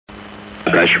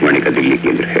आकाशवाणी का दिल्ली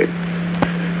केंद्र है।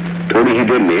 थोड़ी ही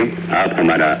देर में आप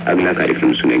हमारा अगला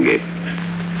कार्यक्रम सुनेंगे।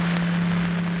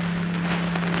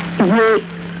 ये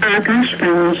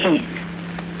आकाशवाणी है।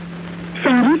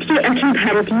 संगीत के अखिल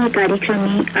भारतीय कार्यक्रम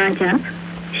में आज आप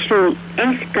श्री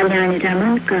एस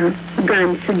कल्याणरामन का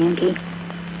गान सुनेंगे।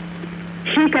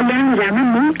 श्री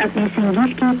कल्याणरामन ने अपने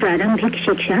संगीत की प्रारंभिक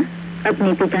शिक्षा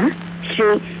अपने पिता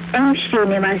श्री एम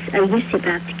श्रीनिवास अय्यर से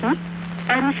प्राप्त की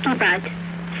और उसके बाद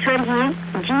स्वर्गीय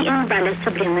जी.एन.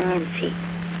 बालासुब्रमण्यम से।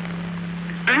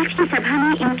 आज की सभा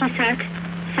में इनके साथ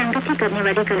संगति करने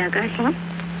वाले कलाकार हैं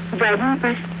वायलिन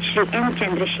पर श्री एम.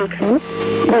 चंद्रशेखर,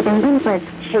 मृदंगम पर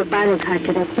श्री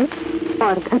बालघाटरथी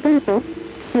और घटन पर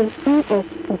श्री सी.एस.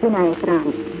 विनायक राम।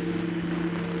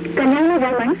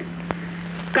 कल्याणरामन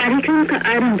कार्यक्रम का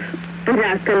आरंभ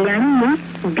राग कल्याणी में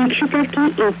दीक्षितर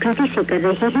की एक कृति से कर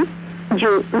रहे हैं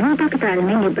जो रूपक ताल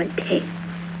में निबद्ध है।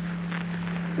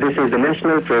 This is the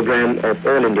national program of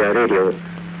All India Radio.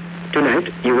 Tonight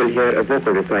you will hear a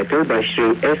vocal recital by Shri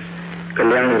S.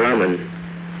 Kalyanaraman.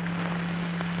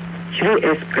 Shri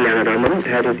S. Kalyanaraman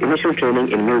had his initial training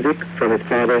in music from his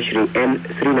father Shri M.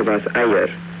 Srinivas Iyer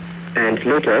and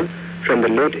later from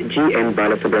the late G.N.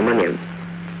 Balasubramaniam.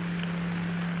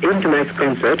 In tonight's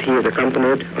concert, he is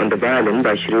accompanied on the violin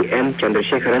by Shri M.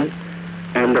 Chandrasekharan,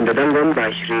 on the mridangam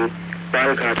by Shri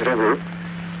Balghata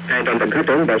and on the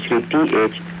ghatam by Shri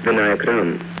T.H. Vinayak Ram.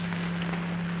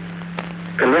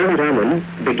 Kalyanaraman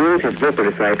begins his vocal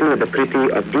recital with the kriti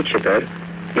of Dikshitar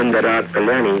in the rag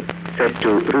Kalyani set to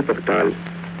Rupak Tal.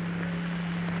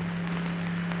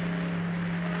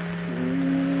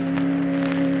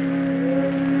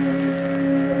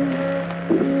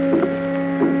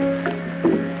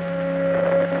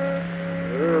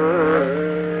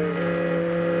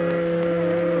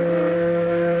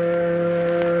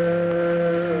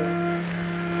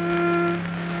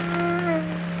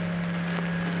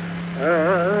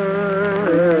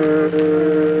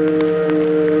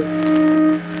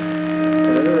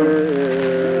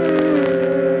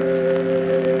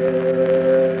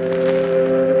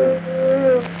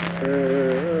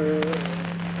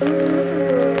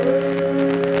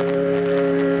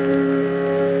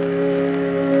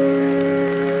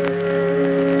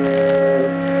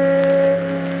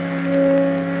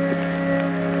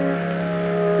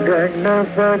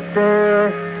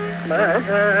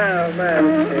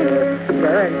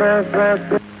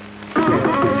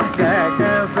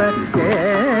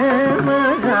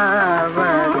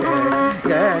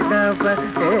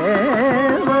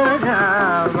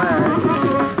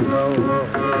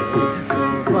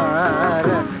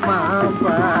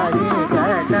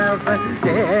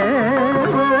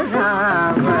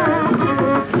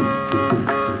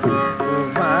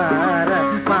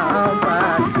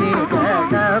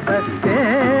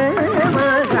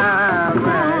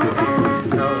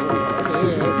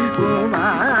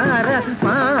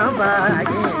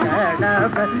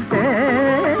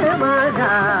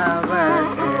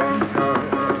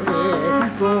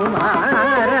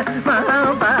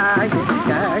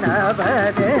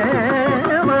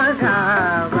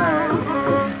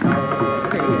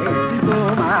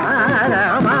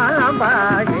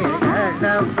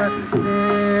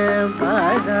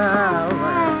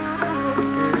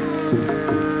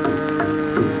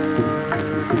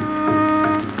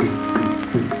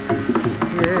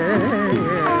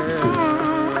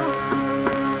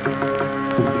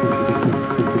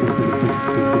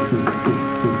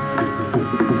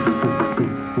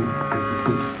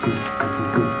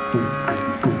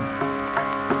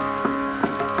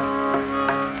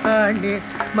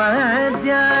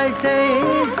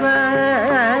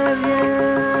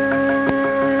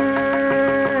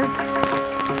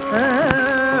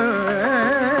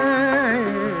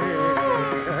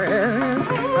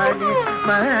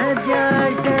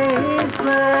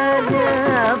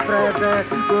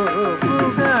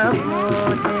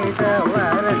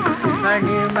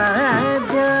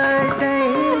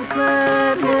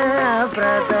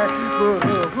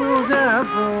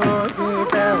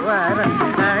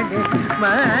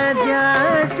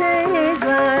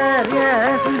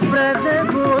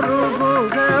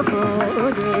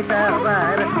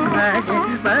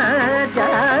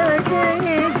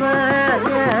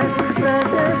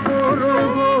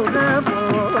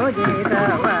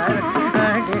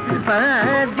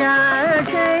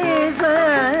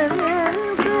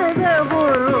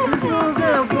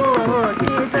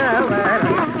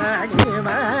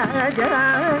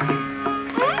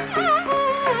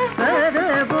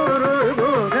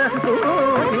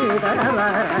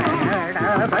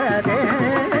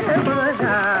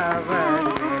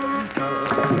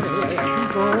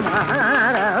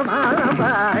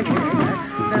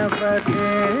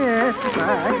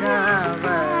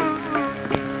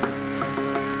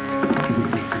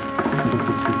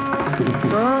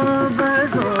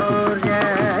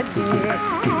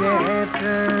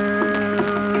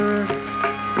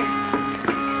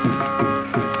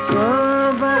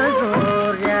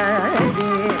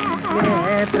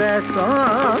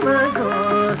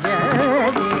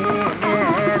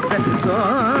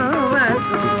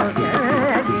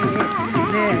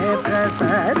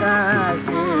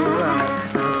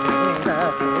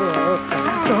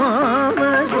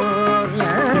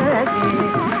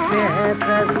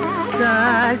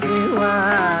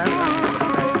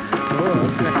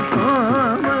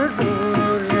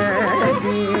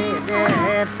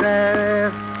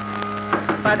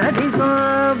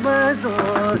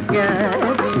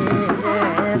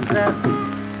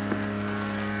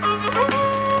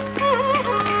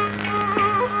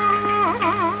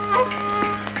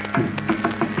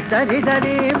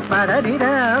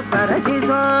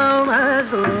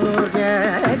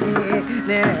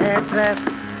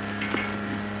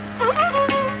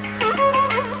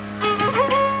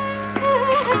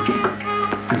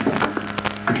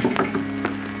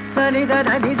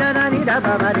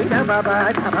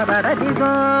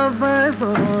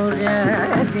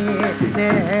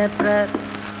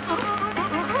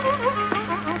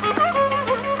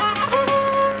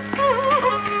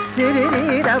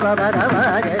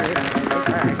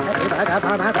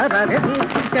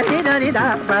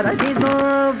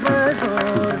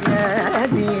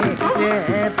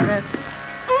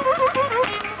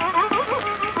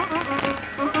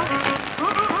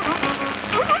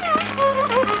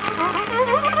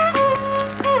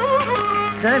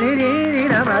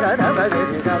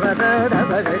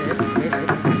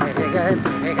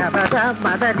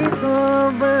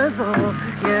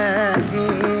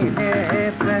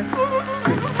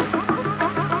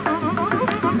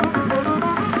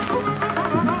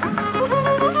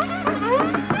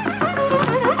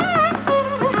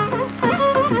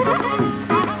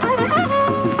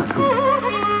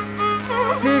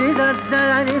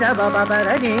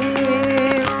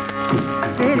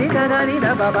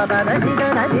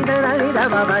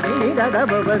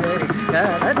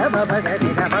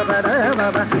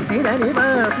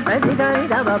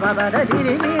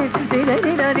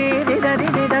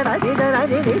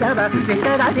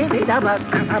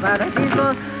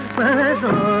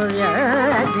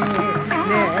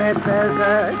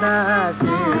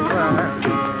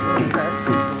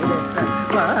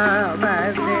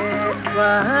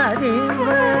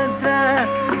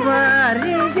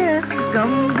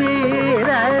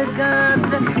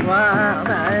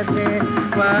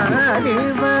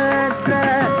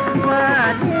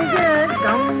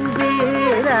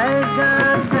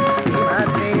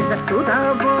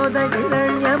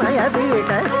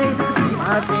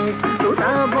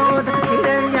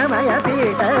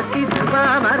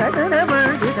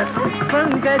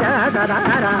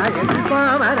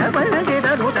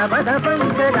 Pankaja